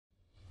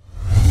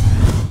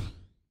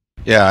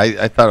Yeah,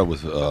 I thought it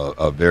was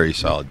a very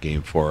solid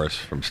game for us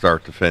from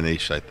start to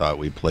finish. I thought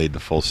we played the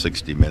full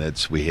 60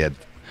 minutes. We had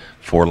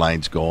four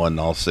lines going,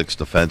 all six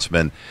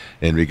defensemen.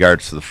 In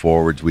regards to the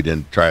forwards, we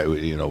didn't try, we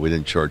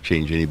didn't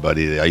shortchange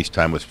anybody. The ice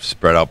time was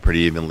spread out pretty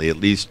evenly, at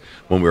least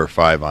when we were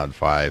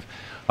 5-on-5.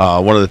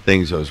 One of the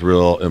things I was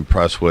real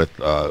impressed with,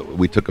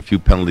 we took a few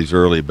penalties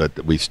early,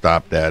 but we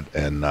stopped that,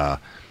 and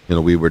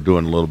we were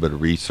doing a little bit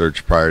of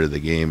research prior to the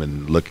game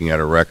and looking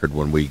at our record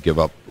when we give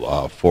up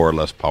four or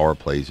less power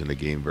plays in a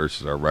game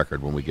versus our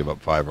record when we give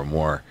up five or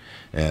more,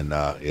 and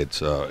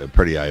it's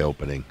pretty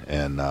eye-opening.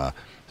 And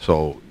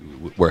so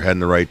we're heading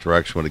the right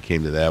direction when it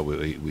came to that.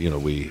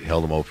 We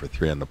held them out for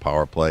three on the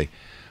power play.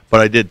 But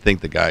I did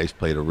think the guys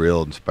played a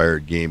real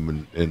inspired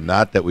game, and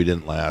not that we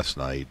didn't last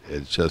night.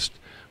 It's just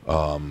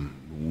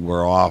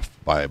we're off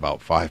by about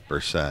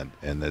 5%,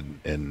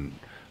 and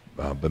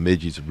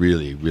Bemidji's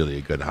really, really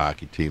a good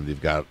hockey team. They've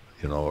got,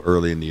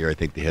 early in the year, I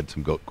think they had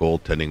some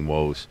goaltending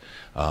woes,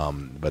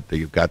 but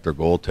they've got their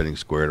goaltending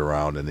squared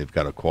around, and they've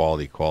got a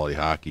quality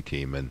hockey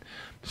team. And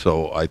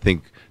so I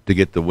think to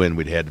get the win,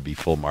 we'd had to be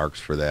full marks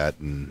for that,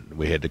 and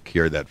we had to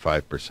cure that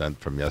 5%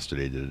 from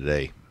yesterday to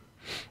today.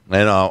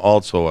 And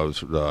also, I was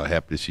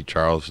happy to see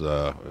Charles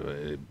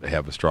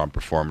have a strong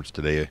performance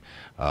today.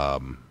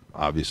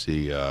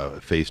 Obviously,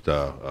 faced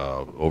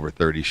over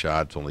 30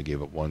 shots, only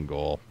gave up one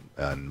goal,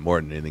 and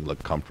more than anything,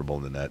 looked comfortable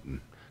in the net,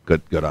 and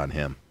good on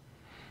him.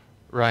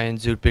 Ryan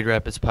Zoot, Big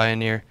Rapids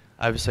Pioneer.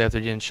 Obviously,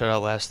 after getting shut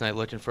out last night,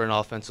 looking for an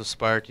offensive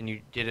spark, and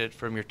you did it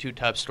from your two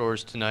top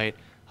scorers tonight.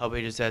 How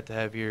big is that to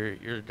have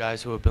your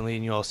guys who have been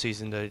leading you all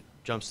season to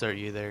jumpstart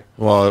you there?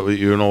 Well,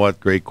 you know what?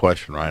 Great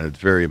question, Ryan. It's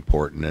very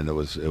important, and it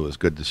was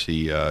good to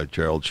see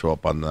Gerald show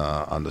up on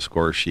the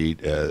score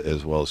sheet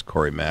as well as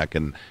Corey Mack,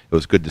 and it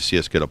was good to see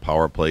us get a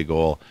power play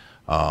goal.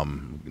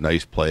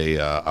 Nice play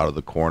out of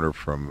the corner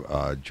from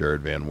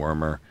Jared Van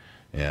Wormer,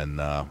 and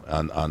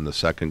on the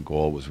second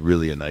goal was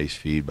really a nice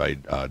feed by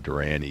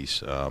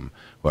Durani's,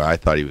 where I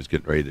thought he was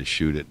getting ready to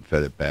shoot it and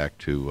fed it back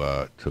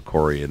to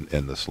Corey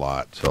in the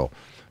slot. So.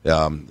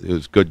 It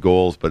was good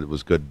goals, but it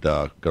was good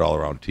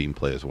all-around team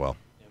play as well.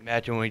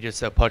 Imagine when he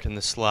gets that puck in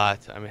the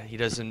slot. I mean, he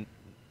doesn't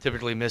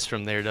typically miss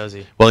from there, does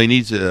he? Well, he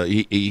needs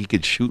he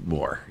could shoot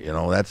more.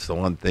 That's the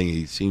one thing.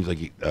 He seems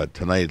like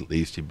tonight at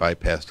least he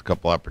bypassed a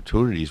couple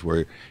opportunities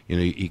where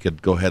he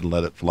could go ahead and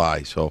let it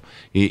fly. So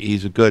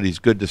he's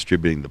good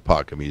distributing the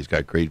puck. I mean, he's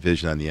got great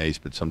vision on the ice,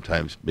 but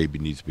sometimes maybe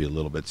needs to be a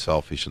little bit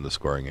selfish in the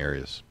scoring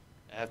areas.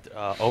 After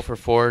 0 for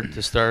 4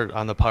 to start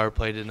on the power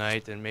play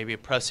tonight, and maybe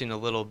pressing a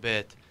little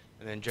bit.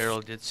 And then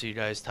Gerald did see you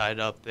guys tied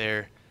up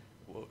there.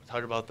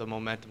 Talk about the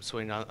momentum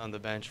swing on the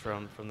bench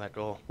from that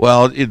goal.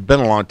 Well, it had been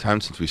a long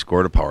time since we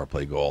scored a power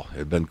play goal. It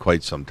had been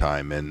quite some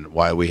time. And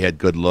while we had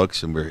good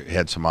looks and we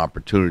had some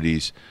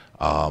opportunities,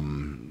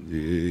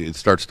 it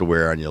starts to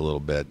wear on you a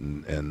little bit.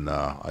 And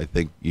I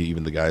think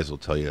even the guys will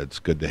tell you it's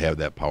good to have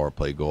that power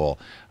play goal.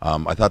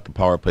 I thought the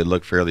power play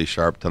looked fairly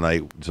sharp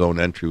tonight. Zone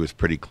entry was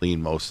pretty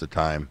clean most of the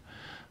time.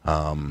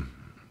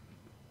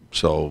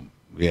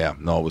 Yeah,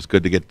 no, it was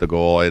good to get the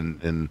goal,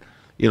 and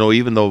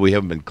even though we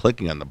haven't been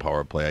clicking on the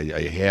power play,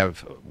 I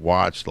have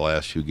watched the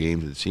last few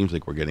games. It seems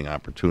like we're getting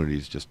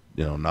opportunities. Just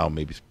now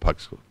maybe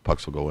pucks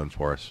will go in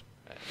for us.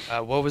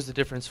 What was the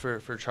difference for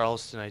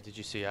Charles tonight? Did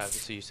you see?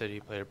 Obviously, you said he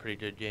played a pretty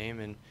good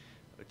game, and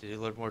did he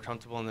look more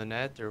comfortable in the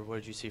net, or what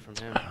did you see from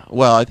him?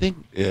 Well, I think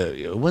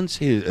I wouldn't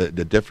say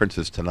the difference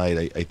is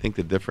tonight. I think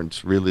the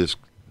difference really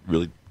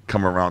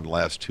come around the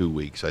last 2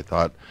 weeks. I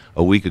thought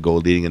a week ago,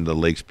 leading into the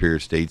Lake Superior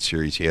State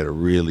Series, he had a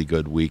really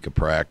good week of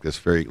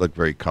practice. Looked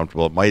very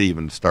comfortable. It might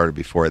even started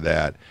before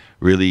that.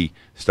 Really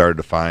started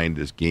to find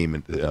his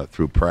game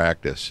through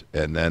practice,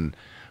 and then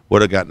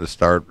would have gotten to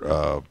start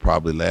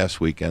probably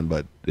last weekend.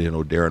 But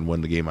Darren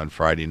won the game on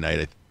Friday night.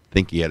 I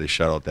think he had a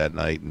shutout that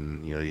night,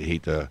 and you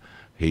hate to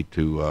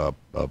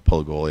pull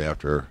a goalie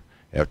after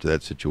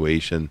that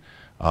situation.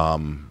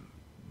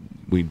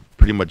 We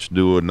pretty much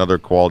do another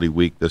quality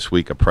week this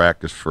week of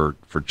practice for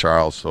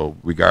Charles. So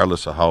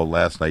regardless of how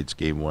last night's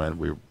game went,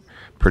 we were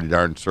pretty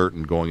darn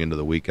certain going into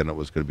the weekend it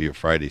was going to be a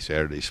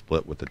Friday-Saturday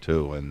split with the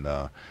two. And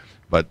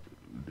but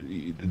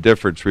the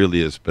difference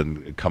really has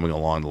been coming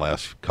along the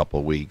last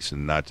couple of weeks,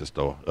 and not just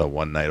a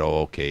one night.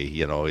 Oh, okay,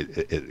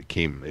 it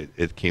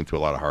came through a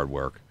lot of hard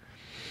work.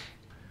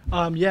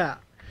 Yeah.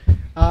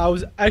 I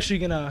was actually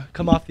going to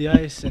come off the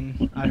ice,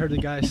 and I heard the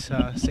guys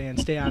saying,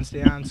 stay on,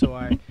 so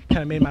I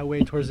kind of made my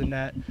way towards the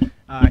net.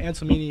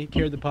 Anselmini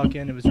carried the puck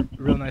in. It was a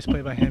real nice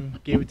play by him,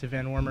 gave it to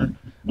Van Wormer.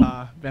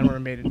 Van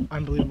Wormer made an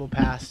unbelievable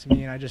pass to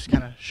me, and I just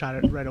kind of shot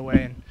it right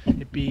away, and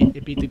it beat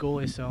the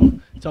goalie, so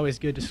it's always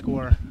good to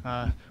score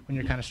when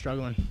you're kind of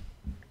struggling.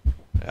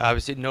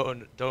 Obviously,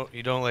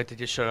 you don't like to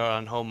get shut out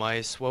on home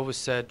ice. What was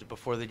said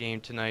before the game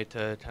tonight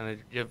to kind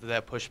of give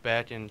that push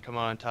back and come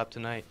out on top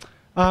tonight?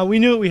 We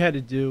knew what we had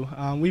to do.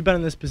 We've been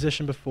in this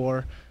position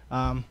before.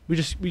 We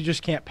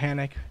just can't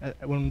panic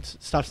when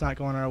stuff's not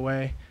going our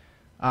way.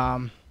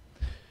 The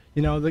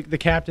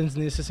captains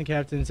and the assistant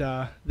captains,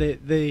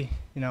 they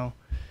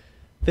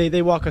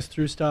walk us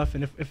through stuff,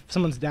 and if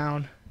someone's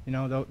down,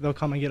 they'll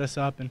come and get us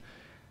up, and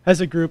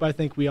as a group, I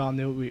think we all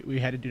knew what we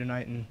had to do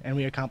tonight, and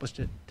we accomplished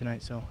it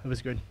tonight, so it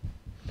was good.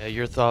 Yeah,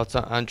 your thoughts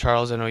on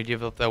Charles? I know you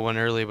gave up that one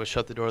early, but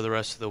shut the door the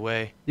rest of the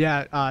way.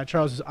 Yeah,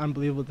 Charles was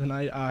unbelievable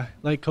tonight.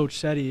 Like Coach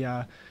said, he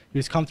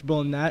was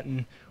comfortable in net,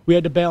 and we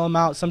had to bail him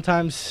out.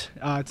 Sometimes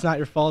it's not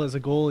your fault as a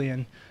goalie,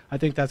 and I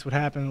think that's what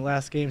happened in the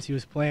last games he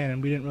was playing,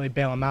 and we didn't really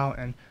bail him out.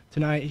 And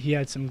tonight he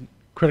had some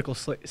critical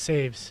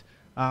saves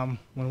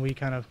when we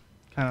kind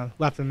of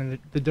left him in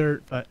the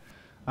dirt, but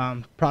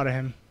proud of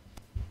him.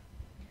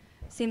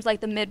 Seems like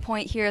the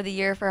midpoint here of the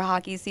year for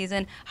hockey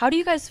season. How do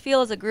you guys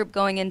feel as a group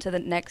going into the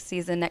next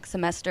season, next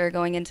semester,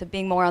 going into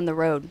being more on the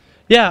road?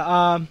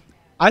 Yeah,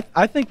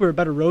 I think we're a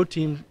better road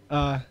team,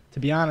 to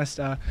be honest.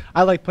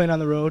 I like playing on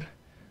the road.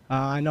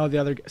 I know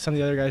some of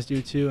the other guys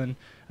do too, and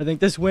I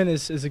think this win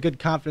is a good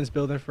confidence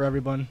builder for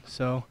everyone.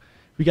 So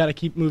we got to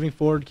keep moving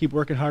forward, keep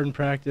working hard in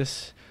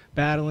practice,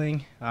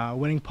 battling,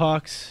 winning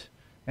pucks,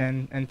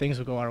 and things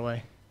will go our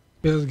way.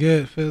 Feels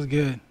good. Like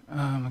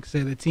I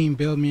said, the team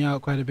bailed me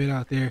out quite a bit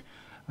out there,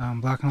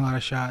 blocking a lot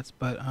of shots.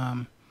 But,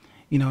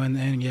 in the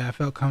end, yeah, I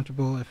felt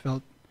comfortable. I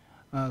felt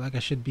like I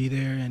should be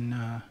there.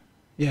 And,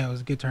 yeah, it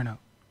was a good turnout.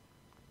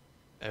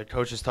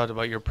 Coach has talked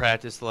about your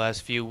practice the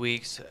last few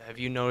weeks. Have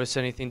you noticed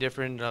anything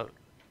different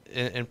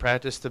in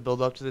practice to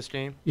build up to this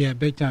game? Yeah,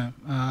 big time.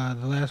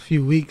 The last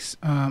few weeks,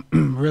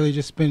 really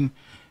just been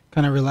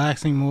kind of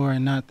relaxing more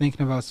and not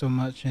thinking about so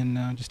much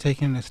and just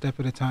taking it a step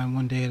at a time,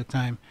 one day at a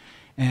time.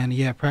 And,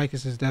 yeah,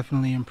 practice has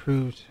definitely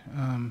improved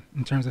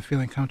in terms of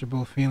feeling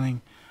comfortable,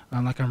 feeling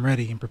like I'm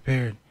ready and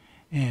prepared.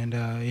 And,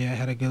 yeah, I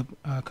had a good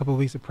couple of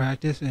weeks of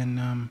practice,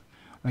 and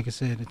like I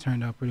said, it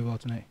turned out pretty well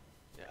tonight.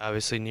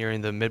 Obviously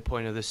nearing the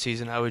midpoint of the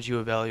season, how would you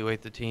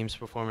evaluate the team's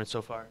performance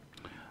so far?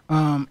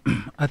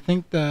 I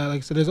think that, like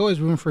I said, there's always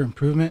room for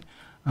improvement.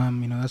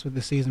 That's what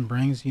the season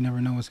brings. You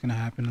never know what's going to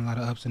happen, a lot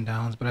of ups and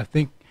downs. But I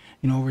think,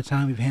 over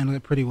time we've handled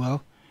it pretty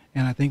well,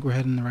 and I think we're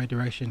heading in the right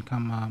direction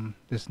come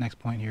this next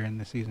point here in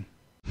the season.